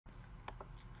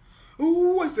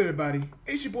Ooh, what's everybody?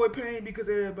 It's your boy Pain because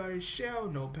everybody shall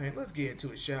know Pain. Let's get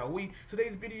into it, shall we?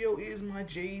 Today's video is my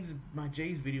Jades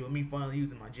video of me finally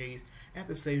using my Jades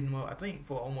after saving them up, I think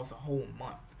for almost a whole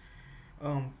month.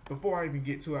 Before I even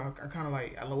get to it, I kind of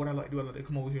like, what I like to do, I like to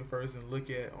come over here first and look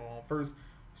at, first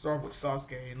start off with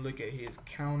Sasuke and look at his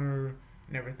counter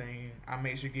and everything. I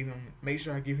make sure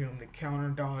I give him the counter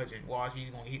dodge and watch.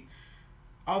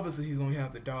 Obviously he's gonna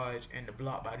have the dodge and the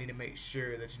block, but I need to make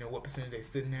sure that what percentage they're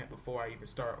sitting at before I even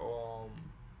start I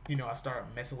start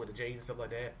messing with the J's and stuff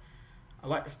like that. I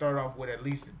like to start off with at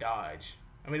least the dodge.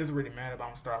 I mean, it doesn't really matter, but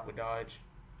I'm gonna start off with dodge.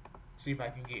 See if I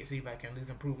can at least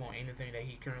improve on anything that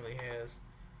he currently has.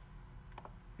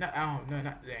 Not I don't no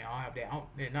not dang, I don't have that.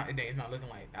 It's not looking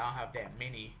like I don't have that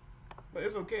many. But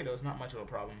it's okay though, it's not much of a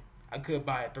problem. I could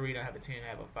buy a 3, then have a 10,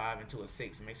 have a 5 into a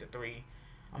 6, makes a 3.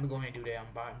 I'm gonna go ahead and do that.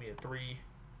 I'm buying me a 3.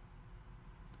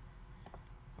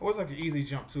 It was like an easy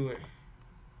jump to it.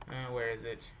 Where is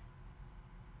it?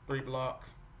 3 block.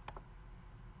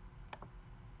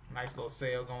 Nice little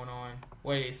sale going on.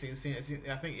 Wait, see, I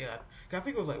think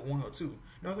it was like 102.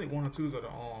 No, I think 102s are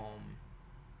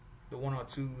the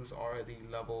 102s are the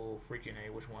level freaking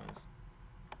A. Which ones?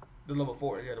 The level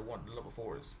 4. Yeah, the level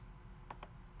 4s.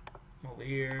 Over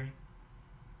here,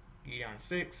 get down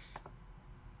 6.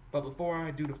 But before I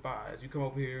do the 5s, you come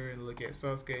over here and look at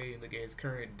Sasuke and look at his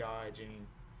current dodging.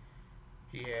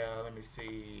 Yeah, let me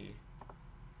see.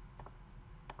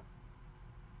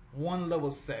 1 level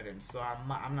 7. So I'm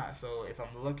not. So if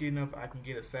I'm lucky enough, I can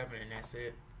get a 7, and that's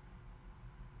it.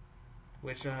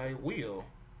 Which I will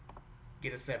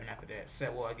get a 7 after that.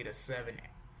 I get a 7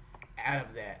 out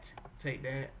of that. Take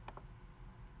that,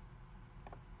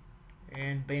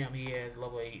 and bam, he has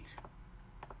level 8.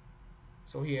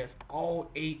 So he has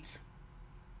all 8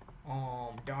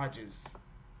 dodges,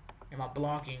 and my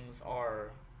blockings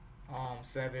are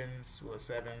 7s. Was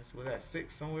that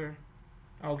 6 somewhere?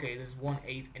 Okay, there's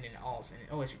 1/8 and then also,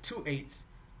 actually 2 8s,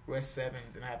 rest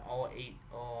 7s, and I have all 8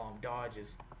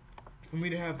 dodges. For me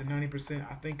to have the 90%,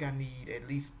 I think I need at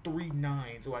least 3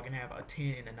 9s, so I can have a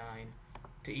 10 and a 9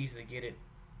 to easily get it.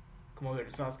 Come over here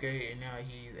to Sasuke, and now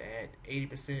he's at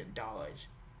 80% dodge.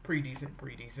 Pretty decent.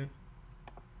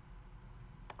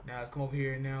 Now let's come over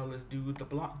here and now let's do the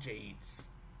block Jades.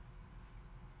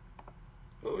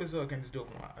 Oh, I can just do it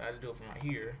from right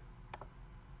here.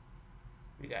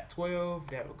 We got 12,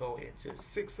 that will go into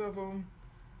 6 of them.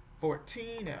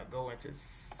 14, that will go into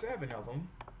 7 of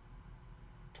them.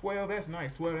 12, that's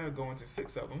nice. 12, that will go into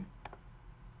 6 of them.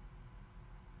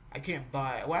 I can't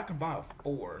buy, well, I can buy a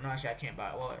 4. No, actually, I can't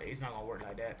buy it. Well, it's not going to work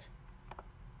like that.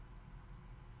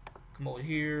 Come over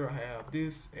here, I have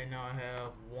this, and now I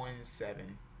have 1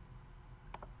 7.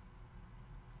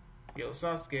 Yo,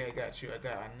 Sasuke, I got you. I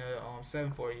got another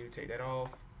 7 for you. Take that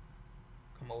off.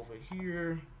 Come over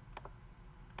here.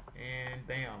 And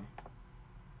bam.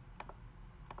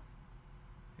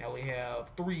 Now we have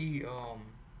 3 3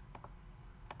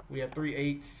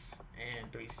 8s and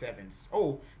 3 7s.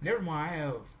 Oh, never mind, I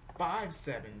have 5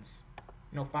 7s.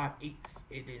 No, 5 8s.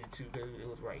 It didn't too, because it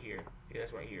was right here. Yeah,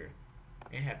 that's right here.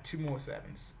 And have 2 more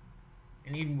 7s.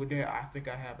 And even with that, I think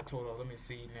I have a total. Let me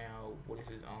see now. What is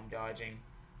his dodging?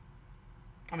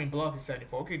 I mean, block is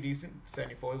 74. Okay, decent.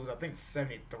 74. It was, I think,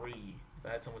 73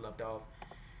 last time we left off.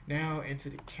 Now into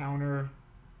the counter,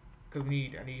 because I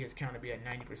need his counter to be at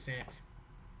 90%,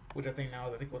 which I think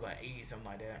it was like 80, something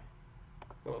like that.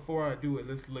 But before I do it,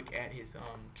 let's look at his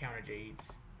counter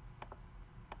Jades.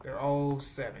 They're all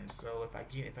 7s, so if I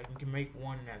can make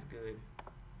 1, that's good.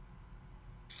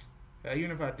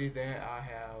 Even if I did that, I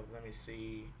have, let me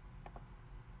see.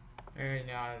 And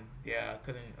now, yeah,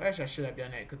 because actually I should have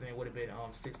done that, because then it would have been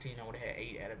 16. I would have had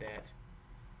 8 out of that,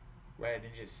 rather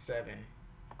than just 7.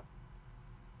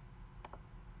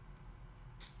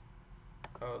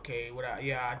 Okay,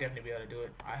 I definitely be able to do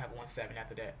it. I have 1 7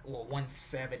 after that, or 1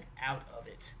 7 out of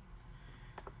it,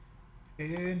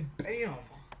 and bam.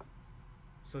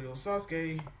 So yo,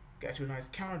 Sasuke, got you a nice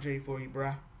counter J for you,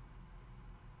 bruh.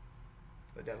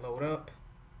 Let that load up.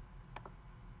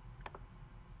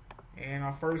 And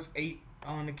our first 8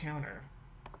 on the counter.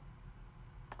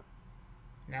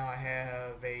 Now I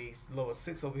have a lower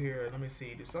 6 over here. Let me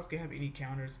see. Does Sasuke have any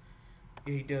counters?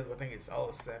 Yeah, he does, but I think it's all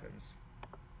 7s.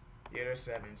 Yeah, they're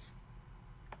 7s.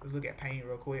 Let's look at Pain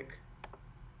real quick.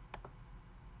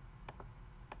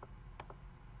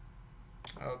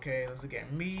 Okay, let's look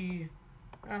at me.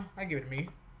 I give it to me.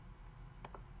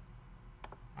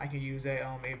 I can use that.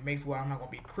 It makes I'm not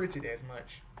gonna be critted as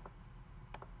much.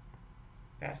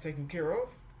 That's taken care of.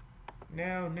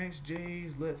 Now, next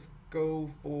J's, let's go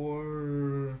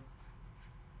for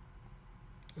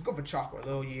chakra.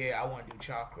 Oh yeah, I want to do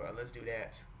chakra. Let's do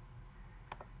that.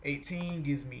 18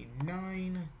 gives me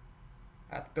 9.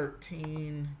 I have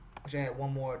 13, which I had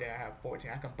one more. Then I have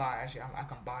 14. I can buy, actually, I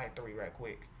can buy a 3 right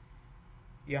quick.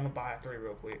 Yeah, I'm gonna buy a 3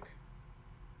 real quick.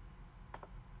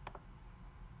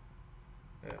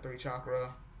 3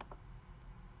 chakra.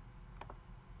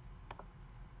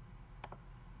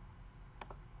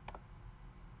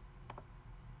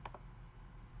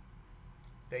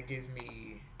 That gives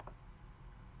me,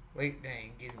 wait,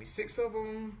 dang, gives me 6 of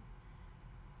them.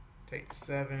 Take the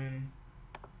 7.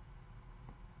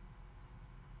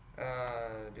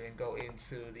 Then go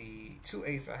into the 2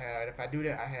 8s I had. If I do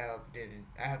that, I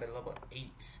have a level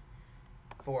 8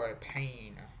 for a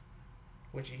pain,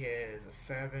 which he has a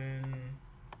 7.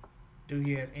 Dude,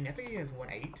 he has, and I think he has 1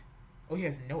 8. Oh, he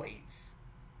has no 8s.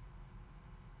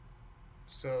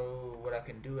 So what I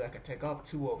can do, I can take off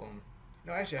 2 of them.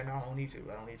 No, actually, I don't need to.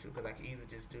 I don't need to because I can easily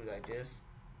just do like this.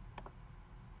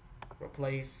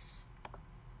 Replace.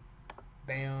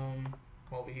 Bam.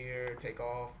 Come over here. Take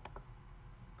off.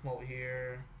 Come over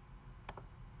here.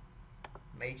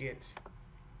 Make it.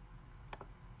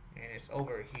 And it's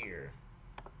over here.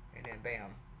 And then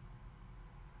bam.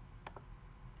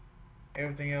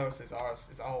 Everything else is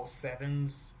all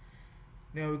 7s.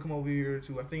 Now we come over here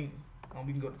to, I think,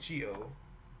 we can go to Chio.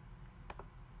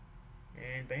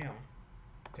 And bam.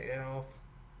 Take that off.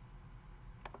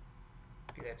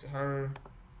 Get that to her.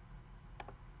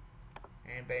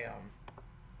 And bam.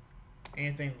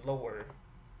 Anything lower.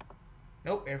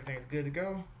 Nope, everything is good to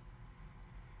go.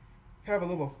 Have a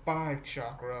level 5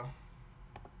 chakra.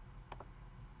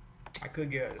 I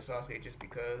could get a Sasuke just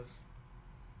because.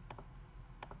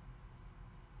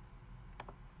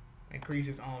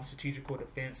 Increases on strategical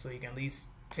defense, so you can at least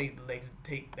take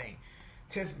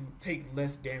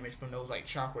less damage from those like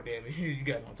chakra damage. You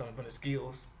guys know what I'm talking from the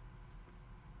skills.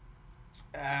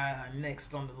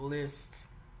 Next on the list,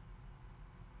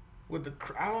 with the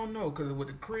I don't know, because with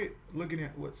the crit, looking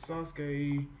at what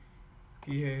Sasuke,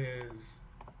 he has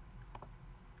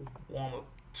one of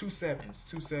 2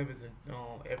 7s, and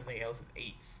everything else is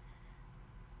 8s.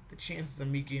 The chances of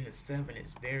me getting a 7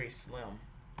 is very slim.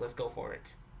 Let's go for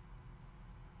it.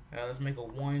 Let's make a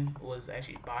 1. Was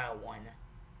actually buy a 1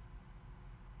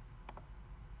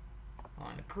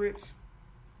 on the crits.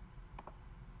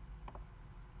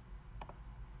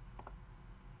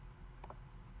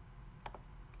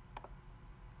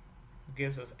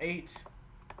 Gives us 8.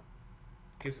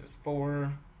 Gives us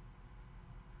 4.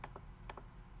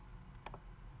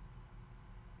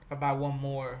 If I buy 1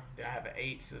 more, then I have an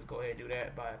 8. So let's go ahead and do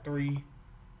that. Buy a 3.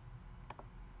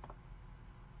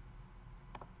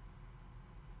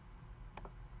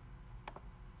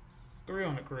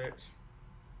 On the crits.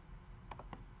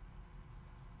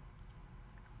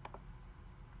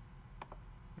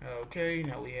 Okay,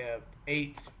 now we have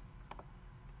 8.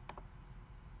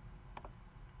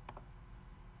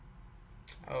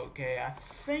 Okay, I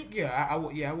think I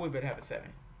would better have a 7.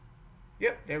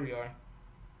 Yep, there we are.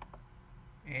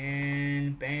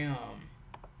 And bam.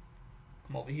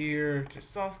 Come over here to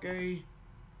Sasuke. I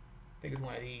think it's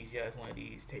one of these. Yeah, it's one of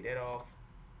these. Take that off.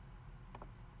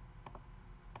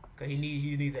 He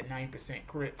needs that 9%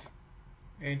 crit.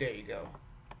 And there you go.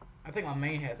 I think my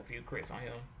main has a few crits on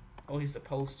him. Oh, he's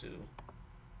supposed to.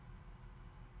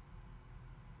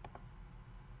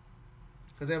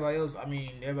 Because everybody else I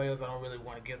don't really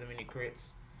want to give them any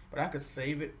crits. But I could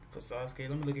save it for Sasuke.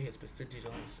 Let me look at his percentage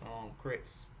on his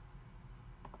crits.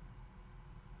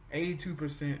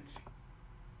 82%.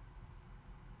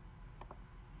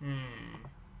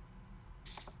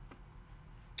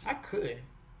 I could.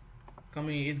 I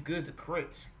mean, it's good to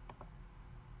crit.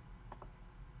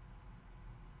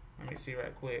 Let me see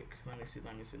right quick. Let me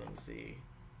see.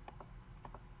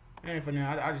 And for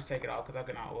now, I'll just take it off because I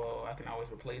can always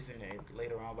replace it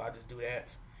later on. But I'll just do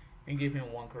that and give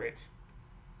him 1 crit.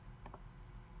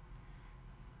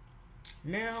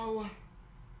 Now,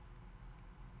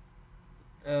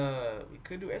 we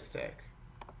could do S attack.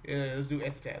 Yeah, let's do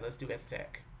S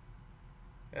attack.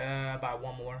 Buy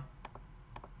 1 more.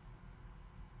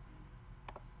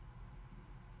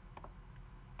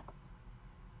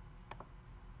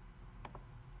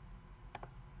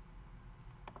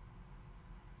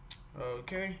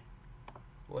 Okay,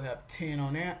 we'll have 10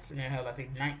 on that, and then have I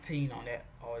think 19 on that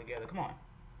all together.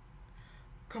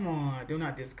 Come on, do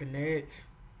not disconnect.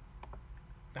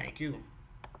 Thank you.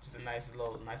 Just a nice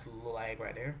little lag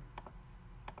right there.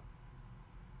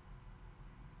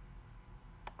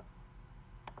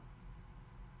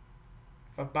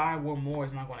 If I buy 1 more,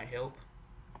 it's not going to help.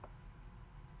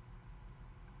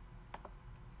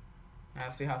 Now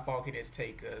see how far can this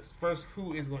take us. First,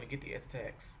 who is going to get the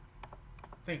attacks?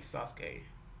 I think Sasuke.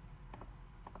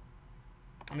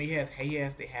 I mean, he has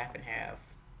the half and half.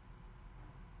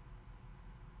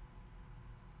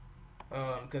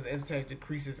 Because Aztec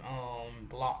decreases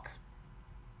block,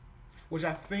 which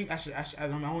I think I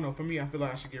don't know. For me, I feel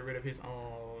like I should get rid of his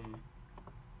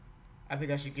I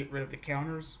think I should get rid of the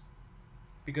counters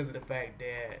because of the fact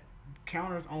that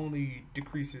counters only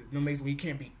decreases no makes he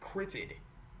can't be critted,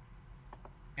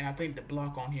 and I think the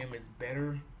block on him is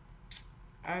better.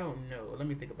 I don't know. Let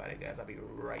me think about it, guys. I'll be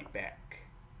right back.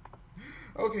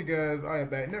 Okay, guys, I am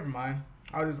back. Never mind.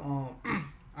 I'll just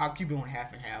I'll keep it on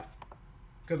half and half.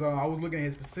 Because I was looking at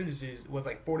his percentages, it was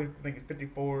like 40, I think it's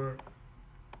 54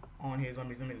 on his. Let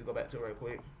me just go back to it right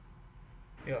quick.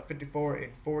 Yeah, 54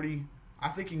 and 40. I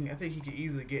think he could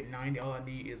easily get 90. All I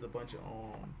need is a bunch of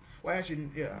well, actually,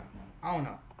 yeah, I don't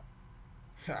know.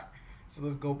 So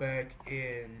let's go back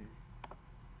and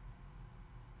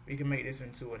we can make this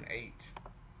into an 8.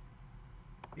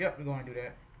 Yep, we're going to do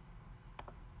that.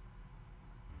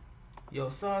 Yo,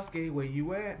 Sasuke, where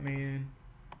you at, man?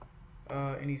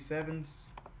 Any 7s?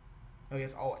 Oh,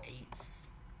 yes, all 8s.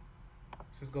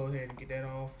 So let's go ahead and get that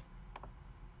off.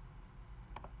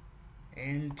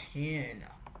 And 10.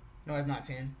 No, it's not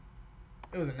 10.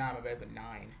 It was a 9, but it's a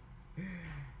 9.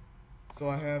 So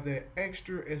I have that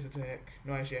extra S attack.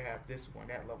 No, actually I have this one,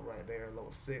 that level right there,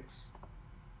 level 6.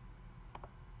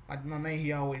 My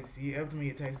main, every time he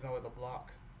attacks, it's always a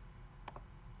block.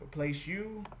 Replace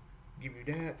you, give you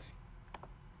that.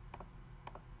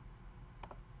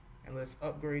 And let's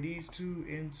upgrade these two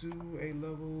into a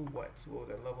level, what was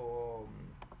that, level,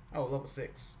 oh, level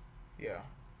 6. Yeah.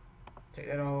 Take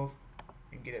that off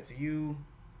and get it to you.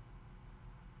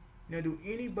 Now, do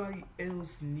anybody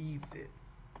else needs it?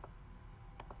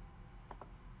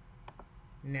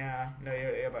 Nah, no,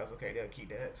 everybody's okay. They'll keep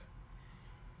that.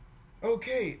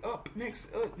 Okay,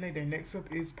 next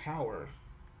up is power.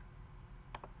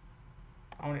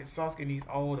 Sasuke needs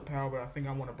all the power, but I think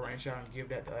I want to branch out and give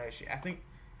that to Ashley. I think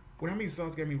when I mean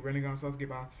Sasuke, I mean Renegade Sasuke,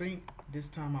 but I think this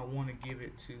time I want to give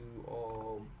it to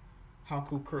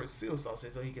Haku Curse Seal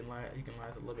Sasuke so he can last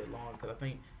a little bit longer, because I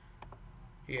think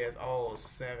he has all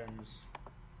 7s.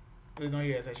 No,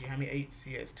 he has actually how many 8s?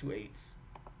 He has 2 8s.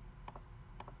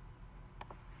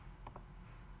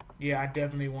 Yeah, I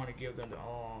definitely want to give them the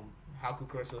Haku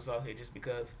Curse Seal Sasuke just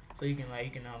because so he can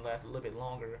last a little bit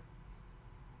longer.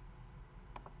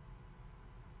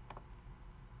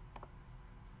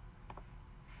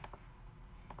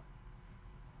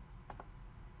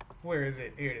 Where is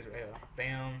it? Here it is right here.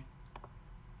 Bam.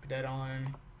 Put that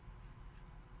on.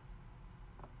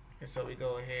 And so we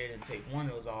go ahead and take one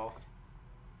of those off.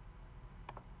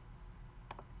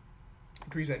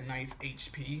 Increase that nice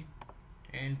HP.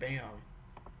 And bam.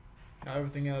 Now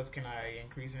everything else, can I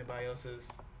increase anybody else's?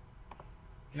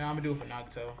 No, I'm going to do it for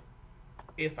Nagato.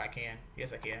 If I can.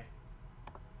 Yes, I can.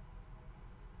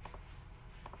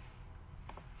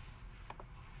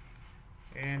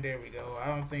 And there we go. I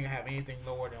don't think I have anything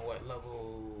lower than what,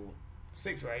 level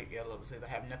 6, right? Yeah, level 6. I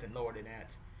have nothing lower than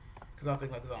that. Because I don't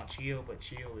think like it's on chill, but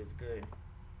chill is good.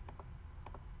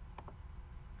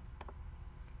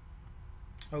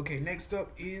 Okay, next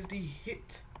up is the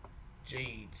hit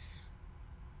Jades.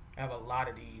 I have a lot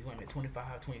of these. Wait a minute,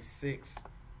 25, 26.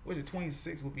 What is it?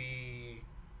 26 would be.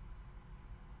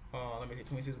 Let me see.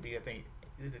 26 would be, I think,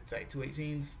 is it like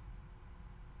 218s?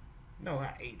 No,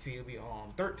 not 18. It'll be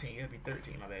 13. It'll be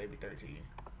 13. My bad. It'll be 13.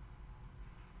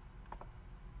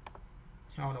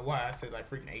 I don't know why I said like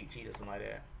freaking 18 or something like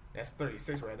that. That's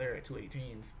 36 right there at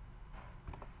 218s.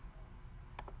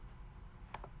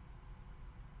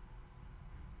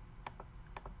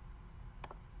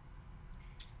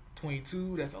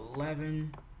 $22. That's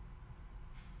 11.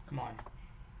 Come on.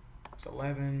 It's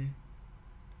 11.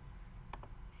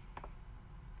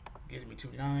 Gives me 2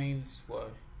 9s.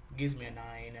 Well, gives me a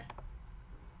 9.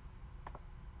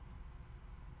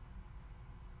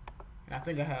 And I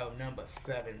think I have number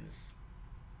 7s.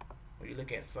 When you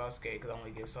look at Sasuke, because I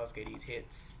only give Sasuke these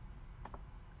hits.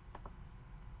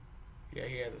 Yeah,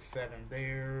 he has a 7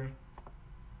 there.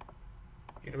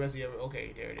 Yeah, the rest of the other,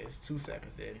 okay, there it is. 2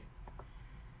 7s then.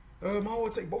 I will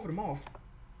take both of them off.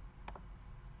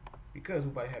 Because we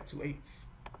about to have 2 8s.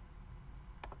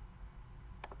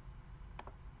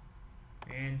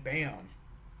 And bam.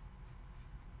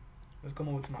 Let's come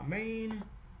over to my main.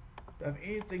 Do I have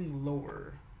anything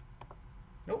lower?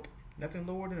 Nope. Nothing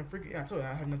lower than a freaking... Yeah, I told you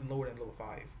I have nothing lower than level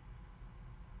 5.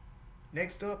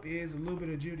 Next up is a little bit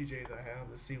of agility J's I have.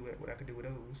 Let's see what I can do with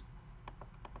those.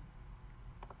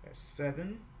 That's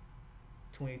 7.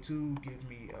 22 gives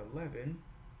me 11.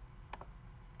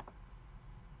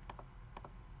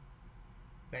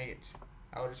 Dang it.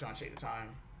 I was just trying to check the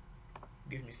time.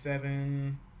 Gives me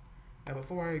 7. Now,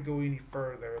 before I go any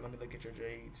further, let me look at your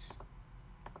Jades.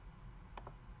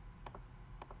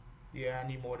 Yeah, I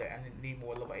need more. I need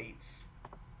more level 8s.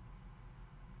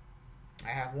 I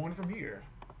have one from here.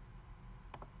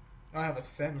 I have a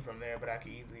 7 from there, but I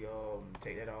can easily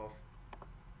take that off.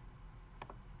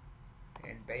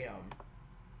 And bam.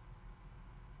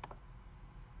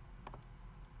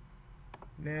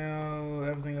 Now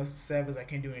everything else is 7s. I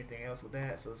can't do anything else with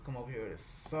that. So let's come over here to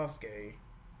Sasuke.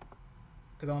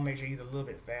 Because I want to make sure he's a little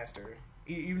bit faster.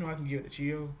 Even though I can give it to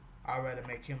Chio, I'd rather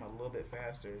make him a little bit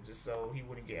faster, just so he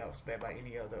wouldn't get outsped by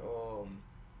any other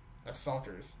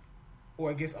assaulters,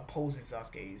 or I guess opposing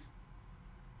Sasuke's.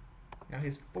 Now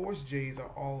his Force J's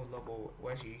are all level.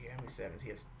 Well, actually, how many 7s? He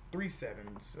has 3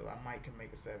 7s, so I might can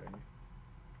make a 7.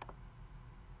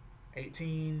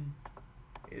 18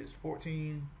 is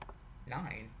 14.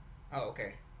 9. Oh,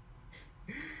 okay.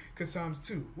 Cause times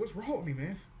 2. What's wrong with me,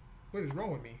 man? What is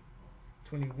wrong with me?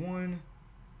 21.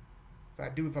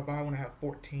 If I buy one, I have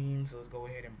 14. So let's go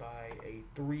ahead and buy a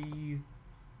 3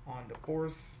 on the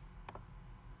Force.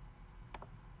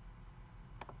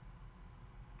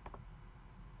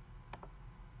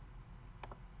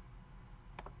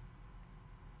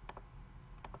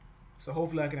 So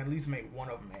hopefully I can at least make one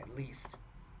of them at least.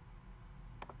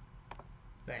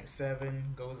 Then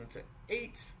 7 goes into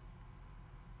 8.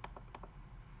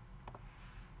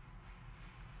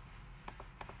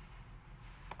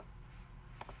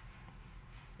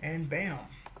 And bam.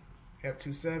 Have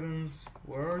 2 7s.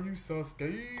 Where are you,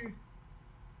 Sasuke?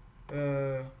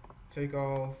 Take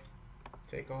off.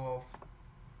 Take off.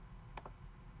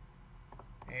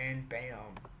 And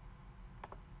bam.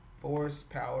 Force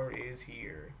power is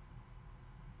here.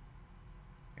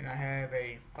 And I have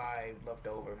a 5 left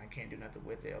over, and I can't do nothing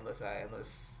with it unless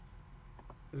does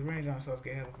Rinnegan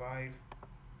Sasuke have a 5?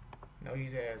 No, he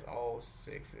has all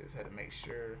 6s. Had to make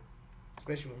sure.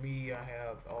 Especially with me, I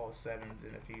have all 7s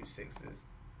and a few 6s.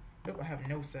 Nope, I have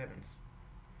no 7s.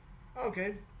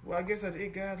 Okay, well I guess that's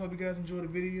it, guys. Hope you guys enjoyed the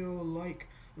video. Like,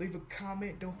 leave a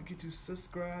comment. Don't forget to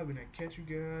subscribe, and I'll catch you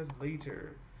guys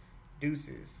later.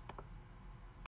 Deuces.